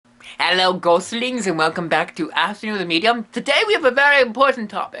Hello, ghostlings, and welcome back to Afternoon with the Medium. Today we have a very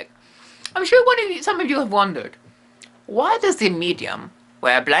important topic. I'm sure some of you have wondered, why does the medium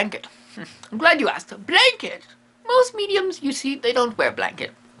wear a blanket? I'm glad you asked. Blanket! Most mediums, you see, they don't wear a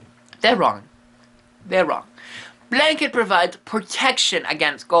blanket. They're wrong. They're wrong. Blanket provides protection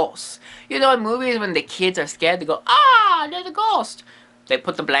against ghosts. You know, in movies when the kids are scared, they go, "Ah, there's a ghost." They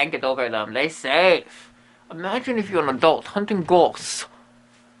put the blanket over them. They're safe. Imagine if you're an adult hunting ghosts.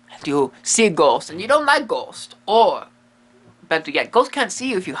 You see ghosts and you don't like ghosts, or better yet, ghosts can't see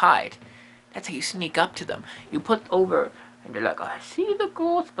you if you hide. That's how you sneak up to them. You put over and they're like, "I see the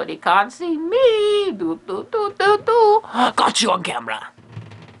ghost, but he can't see me." Do do do do do. Got you on camera.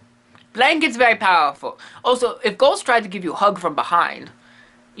 Blanket's very powerful. Also, if ghosts try to give you a hug from behind,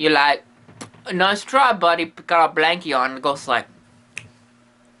 you're like, "Nice try, buddy." Got a blankie on. The ghost's like.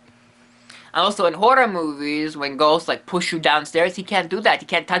 And also in horror movies, when ghosts like push you downstairs, he can't do that. He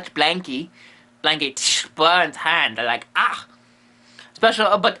can't touch Blanky. Blanky burns hand. They're like, ah.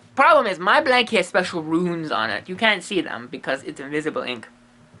 Special, but problem is my Blanky has special runes on it. You can't see them because it's invisible ink.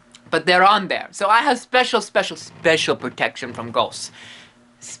 But they're on there. So I have special protection from ghosts.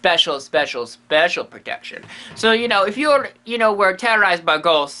 Special protection. So, you know, if you're, were terrorized by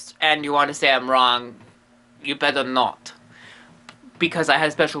ghosts and you want to say I'm wrong, you better not. Because I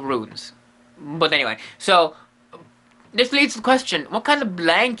have special runes. But anyway, so this leads to the question, what kind of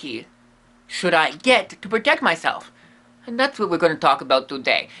blankie should I get to protect myself? And that's what we're going to talk about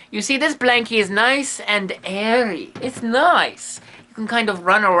today. You see, this blankie is nice and airy. It's nice. You can kind of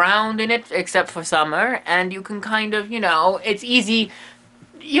run around in it, except for summer, and you can kind of, it's easy,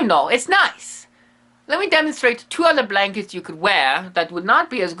 it's nice. Let me demonstrate 2 other blankets you could wear that would not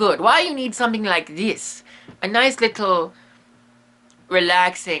be as good. Why you need something like this? A nice little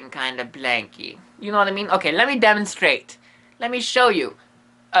relaxing kind of blankie. You know what I mean? Okay, let me demonstrate. Let me show you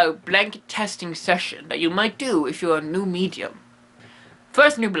a blanket testing session that you might do if you're a new medium.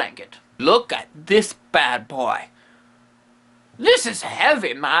 First new blanket. Look at this bad boy. This is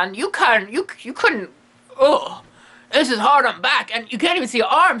heavy, man. You couldn't, oh. This is hard on back, and you can't even see your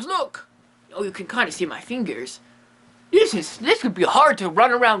arms, look. Oh, you can kind of see my fingers. This would be hard to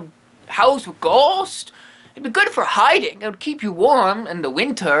run around house with ghosts. It'd be good for hiding. It would keep you warm in the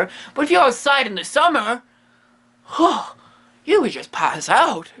winter. But if you're outside in the summer, you would just pass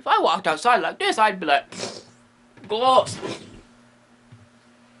out. If I walked outside like this, I'd be like, ghost.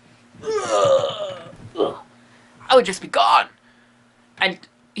 I would just be gone. And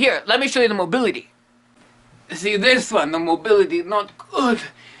here, let me show you the mobility. See this one, the mobility, not good.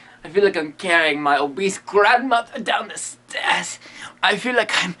 I feel like I'm carrying my obese grandmother down the stairs. I feel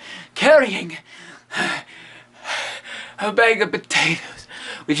like I'm carrying a bag of potatoes,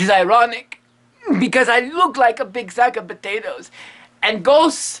 which is ironic because I look like a big sack of potatoes, and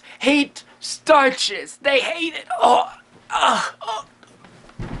ghosts hate starches. They hate it.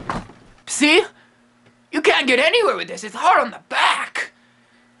 See, you can't get anywhere with this. It's hard on the back.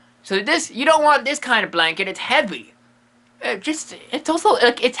 So you don't want this kind of blanket. It's heavy. It's also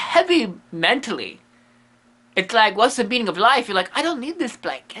like it's heavy mentally. It's like, what's the meaning of life? You're like, I don't need this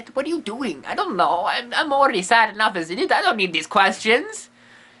blanket. What are you doing? I don't know. I'm already sad enough as it is. I don't need these questions.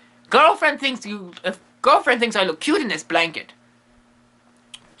 Girlfriend thinks I look cute in this blanket.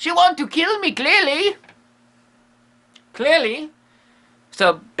 She wants to kill me, clearly. Clearly.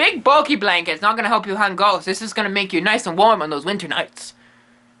 So, big bulky blanket's not gonna help you hunt ghosts. This is gonna make you nice and warm on those winter nights.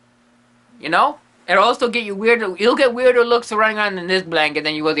 You know? It'll also get you weirder. You'll get weirder looks running around in this blanket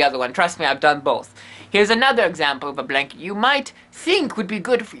than you will the other one. Trust me, I've done both. Here's another example of a blanket you might think would be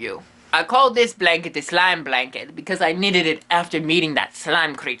good for you. I call this blanket the slime blanket because I knitted it after meeting that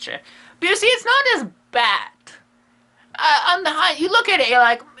slime creature. But you see, it's not as bad. On the high, you look at it, you're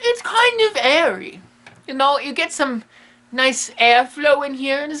like, it's kind of airy. You know, you get some nice airflow in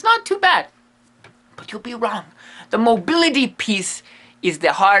here, and it's not too bad. But you'll be wrong. The mobility piece is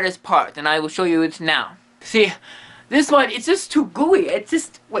the hardest part, and I will show you it now. See, this one, it's just too gooey. It's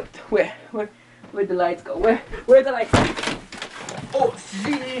just, where'd the lights go? Where'd the lights go? Oh,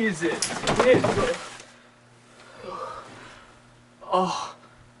 Jesus. Oh,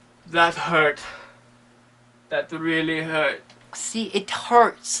 that hurt. That really hurt. See, it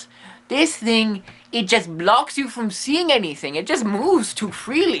hurts. This thing, it just blocks you from seeing anything. It just moves too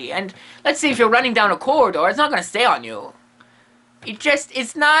freely. And let's say if you're running down a corridor, it's not going to stay on you.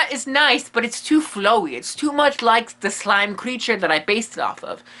 It's nice, but it's too flowy. It's too much like the slime creature that I based it off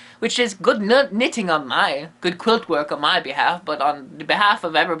of, which is good knitting on good quilt work on my behalf, but on the behalf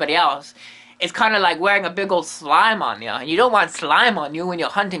of everybody else, it's kind of like wearing a big old slime on you, and you don't want slime on you when you're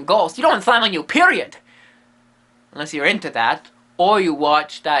hunting ghosts. You don't want slime on you, period. Unless you're into that, Or you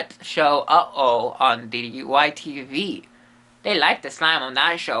watch that show Uh-Oh on the YTV. They like the slime on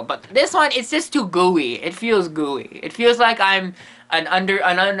that show, but this one, it's just too gooey. It feels gooey. It feels like I'm an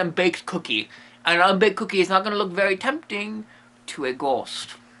unbaked cookie. An unbaked cookie is not gonna look very tempting to a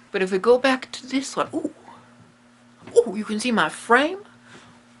ghost. But if we go back to this one, ooh, ooh, you can see my frame.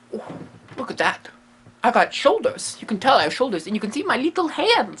 Ooh, look at that. I got shoulders. You can tell I have shoulders, and you can see my little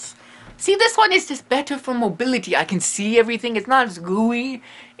hands. See, this one is just better for mobility. I can see everything. It's not as gooey.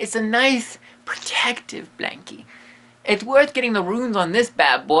 It's a nice protective blankie. It's worth getting the runes on this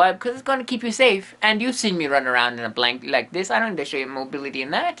bad boy because it's going to keep you safe. And you've seen me run around in a blanket like this. I don't need to show you mobility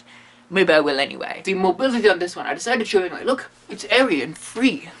in that. Maybe I will anyway. The mobility on this one, I decided to show you anyway. Look, it's airy and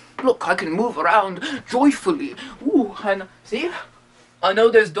free. Look, I can move around joyfully. Ooh, and see? I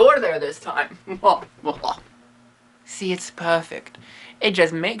know there's door there this time. See, it's perfect. It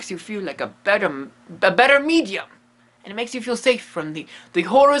just makes you feel like a better medium. And it makes you feel safe from the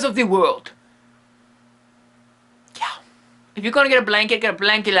horrors of the world. If you're gonna get a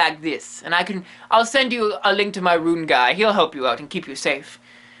blanket like this, and I'll send you a link to my rune guy. He'll help you out and keep you safe.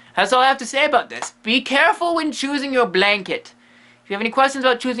 That's all I have to say about this. Be careful when choosing your blanket. If you have any questions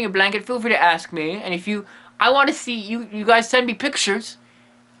about choosing your blanket, feel free to ask me. And if I want to see you guys send me pictures.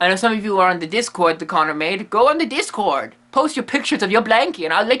 I know some of you are on the Discord that Connor made. Go on the Discord. Post your pictures of your blankie,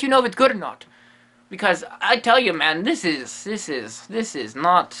 and I'll let you know if it's good or not. Because I tell you, man, this is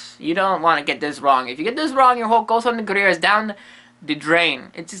not. You don't want to get this wrong. If you get this wrong, your whole Ghost Hunting career is down the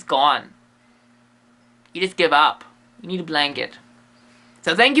drain. It's just gone. You just give up. You need a blanket.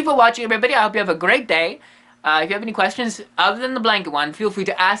 So thank you for watching, everybody. I hope you have a great day. If you have any questions other than the blanket one, feel free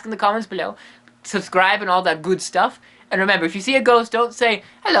to ask in the comments below. Subscribe and all that good stuff. And remember, if you see a ghost, don't say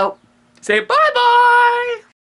hello. Say bye-bye.